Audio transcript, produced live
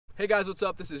Hey guys, what's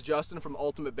up? This is Justin from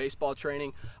Ultimate Baseball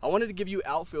Training. I wanted to give you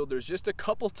outfielders just a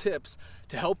couple tips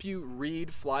to help you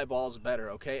read fly balls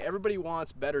better, okay? Everybody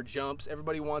wants better jumps.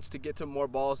 Everybody wants to get to more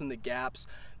balls in the gaps,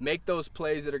 make those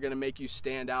plays that are going to make you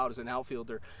stand out as an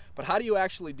outfielder. But how do you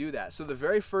actually do that? So the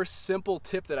very first simple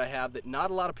tip that I have that not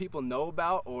a lot of people know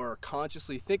about or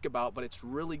consciously think about, but it's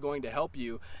really going to help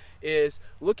you, is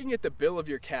looking at the bill of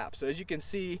your cap. So as you can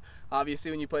see, obviously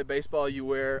when you play baseball, you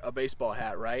wear a baseball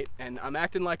hat, right? And I'm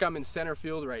acting like I'm in center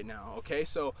field right now, okay?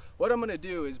 So what I'm gonna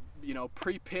do is,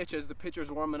 pre-pitch as the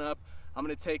pitcher's warming up, I'm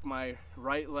gonna take my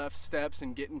right, left steps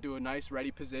and get into a nice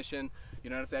ready position. You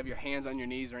don't have to have your hands on your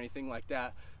knees or anything like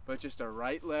that, but just a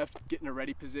right, left, get in a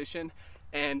ready position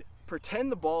and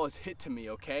pretend the ball is hit to me,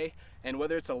 okay? And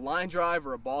whether it's a line drive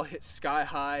or a ball hit sky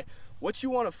high, what you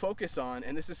wanna focus on,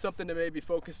 and this is something to maybe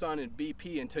focus on in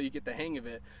BP until you get the hang of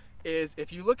it, is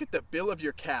if you look at the bill of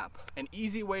your cap, an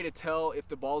easy way to tell if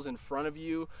the ball's in front of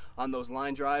you on those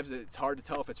line drives, it's hard to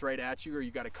tell if it's right at you or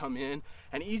you got to come in.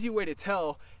 An easy way to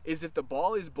tell is if the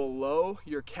ball is below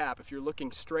your cap. If you're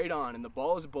looking straight on and the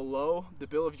ball is below the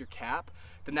bill of your cap,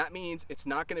 then that means it's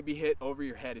not going to be hit over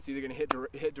your head. It's either going to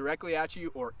hit directly at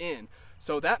you or in.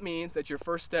 So that means that your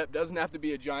first step doesn't have to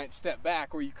be a giant step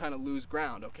back where you kind of lose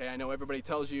ground, okay? I know everybody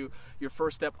tells you your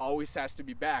first step always has to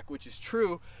be back, which is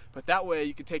true, but that way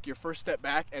you can take your first step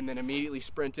back and then immediately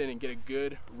sprint in and get a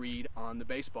good read on the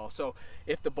baseball. So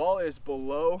if the ball is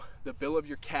below the bill of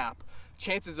your cap,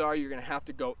 chances are you're going to have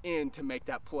to go in to make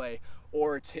that play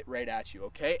or it's hit right at you,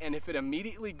 okay? And if it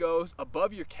immediately goes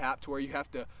above your cap to where you have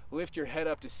to lift your head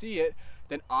up to see it,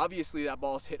 then obviously that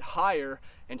ball is hit higher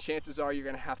and chances are you're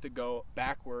going to have to go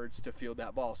backwards to field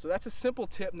that ball. So that's a simple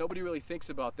tip. Nobody really thinks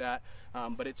about that,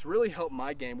 but it's really helped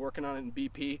my game working on it in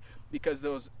BP because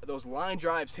those line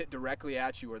drives hit directly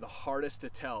at you are the hardest to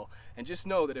tell. And just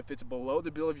know that if it's below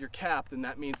the bill of your cap, then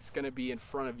that means it's going to be in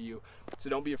front of you. So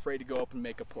don't be afraid to go up and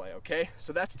make a play, okay?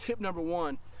 So that's tip number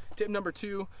one. Tip number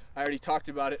two, I already talked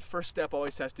about it. First step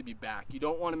always has to be back. You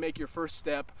don't want to make your first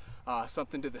step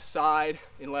something to the side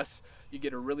unless you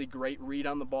get a really great read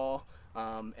on the ball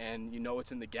and you know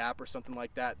it's in the gap or something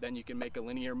like that. Then you can make a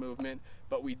linear movement.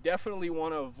 But we definitely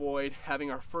want to avoid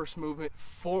having our first movement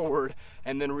forward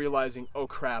and then realizing, oh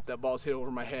crap, that ball's hit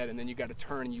over my head, and then you got to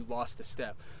turn and you lost a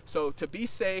step. So to be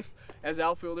safe as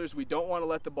outfielders, we don't want to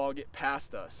let the ball get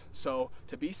past us. So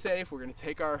to be safe, we're going to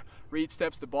take our read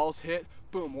steps, the ball's hit,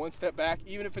 boom, one step back.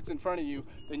 Even if it's in front of you,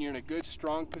 then you're in a good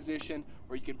strong position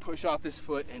where you can push off this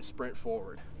foot and sprint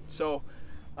forward. So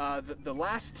the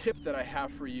last tip that I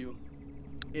have for you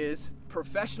is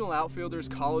professional outfielders,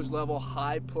 college level,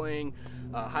 high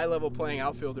level playing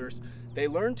outfielders, they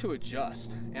learn to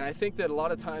adjust. And I think that a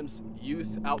lot of times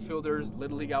youth outfielders,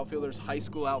 little league outfielders, high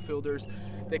school outfielders,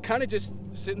 they kind of just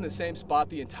sit in the same spot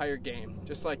the entire game,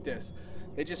 just like this.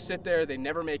 They just sit there, they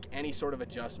never make any sort of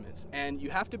adjustments. And you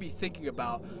have to be thinking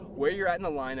about where you're at in the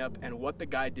lineup and what the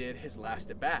guy did his last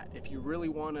at bat if you really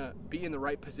want to be in the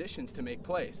right positions to make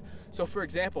plays. So for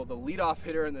example, the leadoff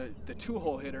hitter and the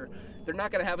two-hole hitter, they're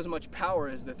not going to have as much power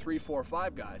as the 3, 4,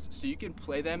 5 guys. So you can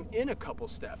play them in a couple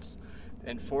steps.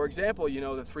 And for example,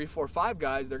 the 3, 4, 5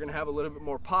 guys, they're going to have a little bit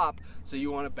more pop, so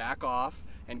you want to back off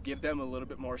and give them a little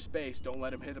bit more space. Don't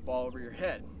let them hit a ball over your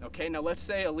head. Okay, now let's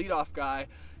say a leadoff guy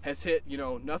has hit,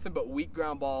 nothing but weak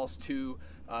ground balls to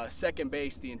second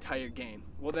base the entire game.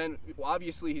 Well then,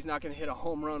 obviously he's not going to hit a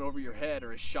home run over your head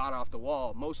or a shot off the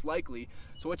wall, most likely.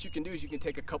 So what you can do is you can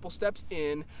take a couple steps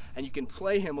in and you can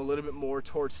play him a little bit more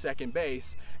towards second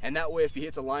base, and that way if he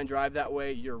hits a line drive that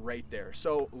way, you're right there.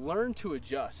 So learn to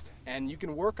adjust, and you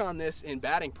can work on this in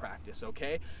batting practice,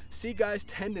 okay? See guys'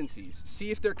 tendencies. See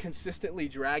if they're consistently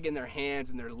dragging their hands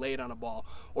and they're late on a ball,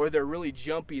 or they're really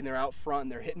jumpy and they're out front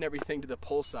and they're hitting everything to the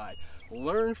pull side.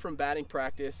 Learn from batting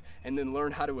practice and then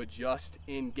learn how to adjust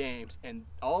in games, and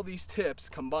all these tips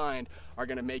combined are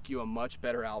going to make you a much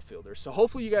better outfielder. So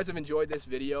hopefully you guys have enjoyed this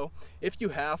video. If you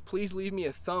have, please leave me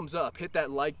a thumbs up, hit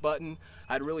that like button.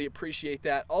 I'd really appreciate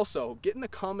that. Also, get in the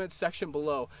comments section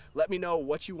below, let me know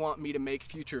what you want me to make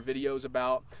future videos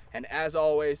about, and as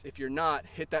always, if you're not,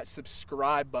 hit that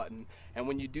subscribe button, and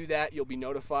when you do that, you'll be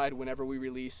notified whenever we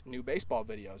release new baseball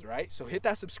videos, right? So hit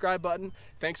that subscribe button.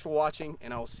 Thanks for watching,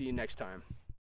 and I will see you next time.